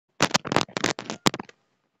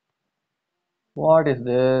What is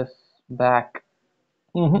this? Back.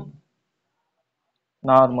 Mhm.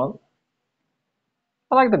 Normal.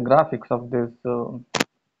 I like the graphics of this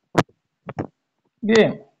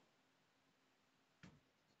game.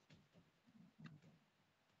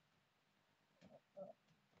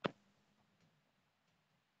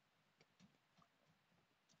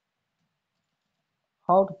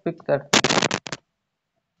 How to pick that thing?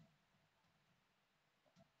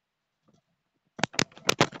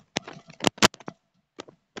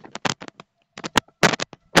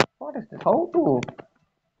 What is this? How to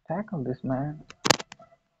tackle this, man?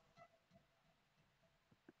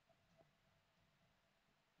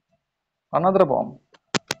 Another bomb.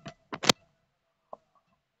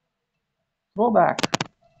 Throw back.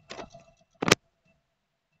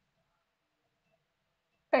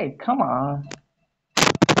 Hey, come on.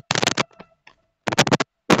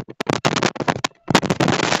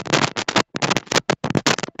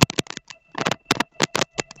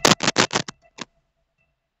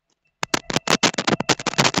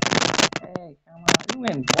 Hey, come on. You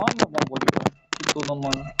mean bomb the bomb bolito? Itu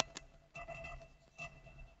naman.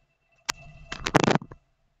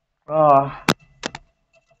 Ah,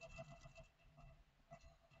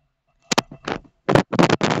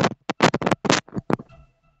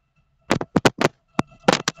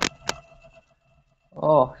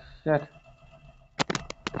 oh shit.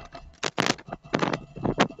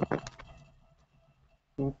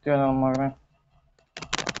 Itu naman.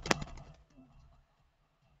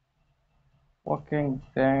 Fucking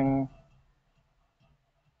thing.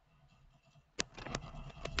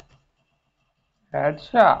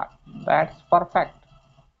 Headshot. That's perfect.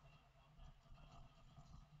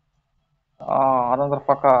 Ah, another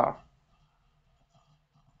fucker.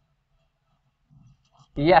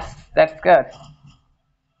 Yes, that's good.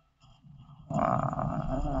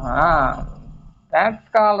 Ah, that's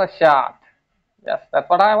called a shot. Yes, that's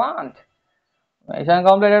what I want. Mission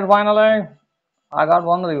completed finally. I got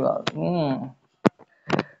one reward.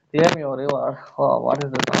 Claim your reward. Oh, what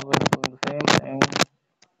is this? Always doing the same thing.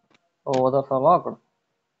 Oh, that's unlocked.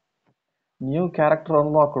 New character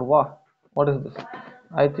unlocked. Wow. What is this?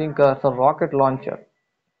 I think it's a rocket launcher.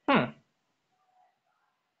 Hmm.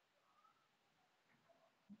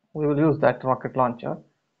 We will use that rocket launcher.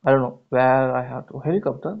 I don't know where I have to.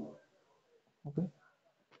 Helicopter. Okay.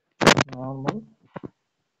 Normal.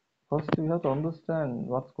 First, we have to understand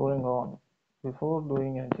what's going on before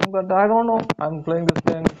doing anything. But I don't know. I'm playing this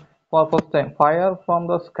thing for first time. Fire from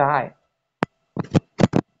the sky.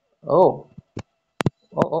 Oh,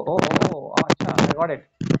 oh. Acha, I got it.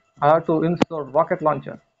 I have to install rocket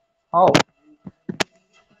launcher. Oh,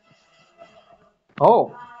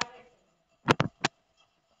 oh,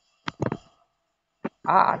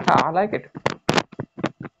 acha, I like it.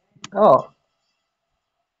 Oh,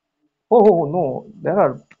 no, there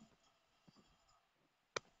are.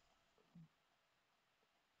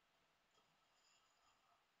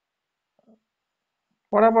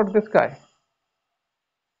 What about this guy?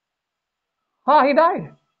 Ah, he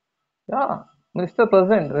died. Yeah, Mr.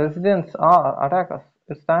 President, residents are attack us.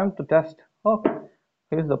 It's time to test. Oh,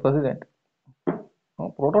 here's the president. Oh,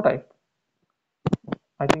 prototype.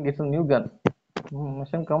 I think it's a new gun.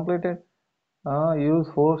 Mission completed. Use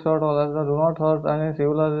force shot or less. Do not hurt any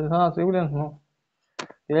civilians. Civilians, no.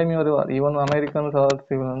 Claim your reward. Even Americans hurt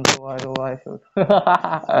civilians. So why do I shoot?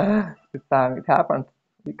 This time it happens.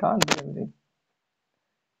 We can't do anything.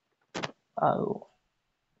 Oh,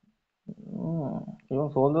 even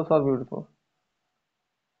soldiers are beautiful.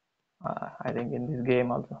 I think in this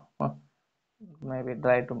game also. Maybe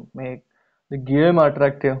try to make the game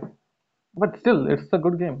attractive. But still, it's a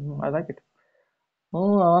good game. I like it.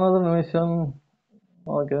 Another mission.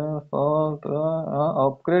 Okay, start,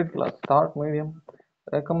 upgrade class. Start medium.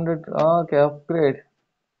 Recommended. Okay, upgrade.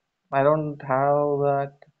 I don't have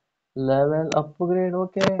that level upgrade.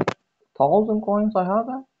 Okay, 1,000 coins. I have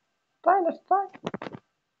that. Try. Let's try.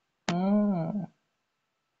 Hmm.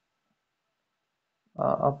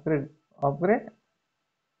 Upgrade. Upgrade.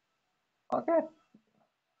 Okay.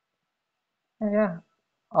 Yeah.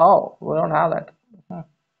 Oh, we don't have that. Hmm.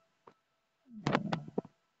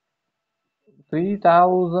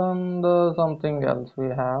 3,000 something else we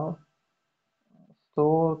have.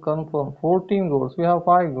 Store confirm 14 goals. We have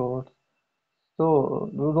 5 goals. So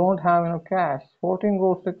you don't have enough cash. 14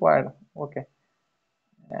 goals required. Okay.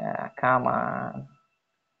 Come on.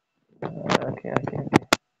 Okay.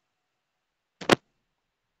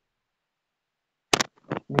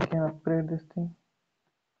 We can upgrade this thing.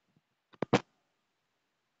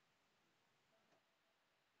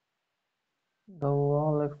 The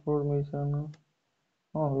wall export mission.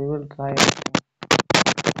 Oh, we will try it.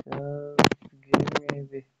 Just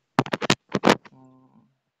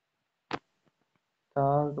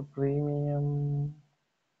want the premium.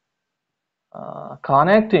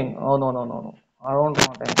 Connecting. Oh no no no no. I don't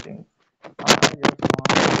want anything. I just want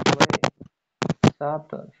to play.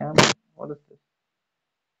 Chapter. Channel. What is this?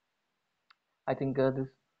 I think this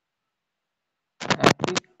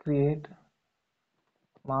epic create.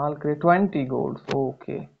 Mal create 20 golds.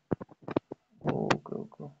 Okay. Okay.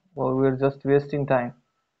 Okay. Well, we're just wasting time.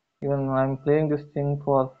 Even I'm playing this thing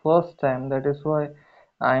for first time. That is why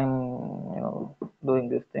I'm doing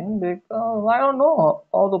this thing because I don't know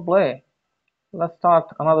how to play. Let's start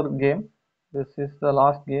another game. This is the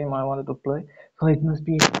last game I wanted to play, so it must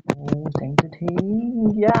be most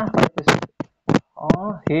entertaining. Yeah, like this.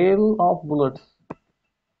 Hail of bullets.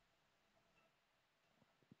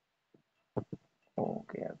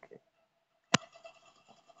 Okay, okay.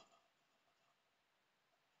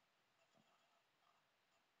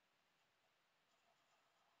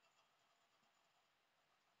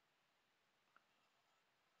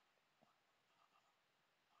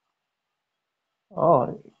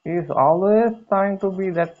 Oh, he's always trying to be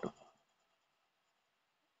that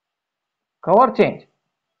cover change.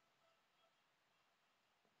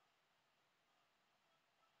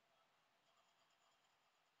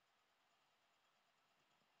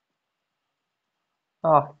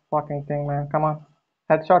 Ah, fucking thing, man. Come on,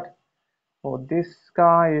 headshot. Oh, this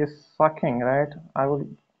guy is sucking, right? I will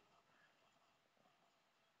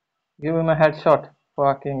give him a headshot.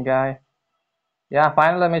 Fucking guy. Yeah,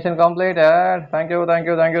 final mission completed. Thank you, thank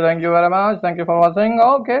you, thank you, thank you very much. Thank you for watching.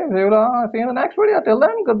 Okay, see you in the next video. Till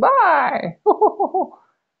then, goodbye.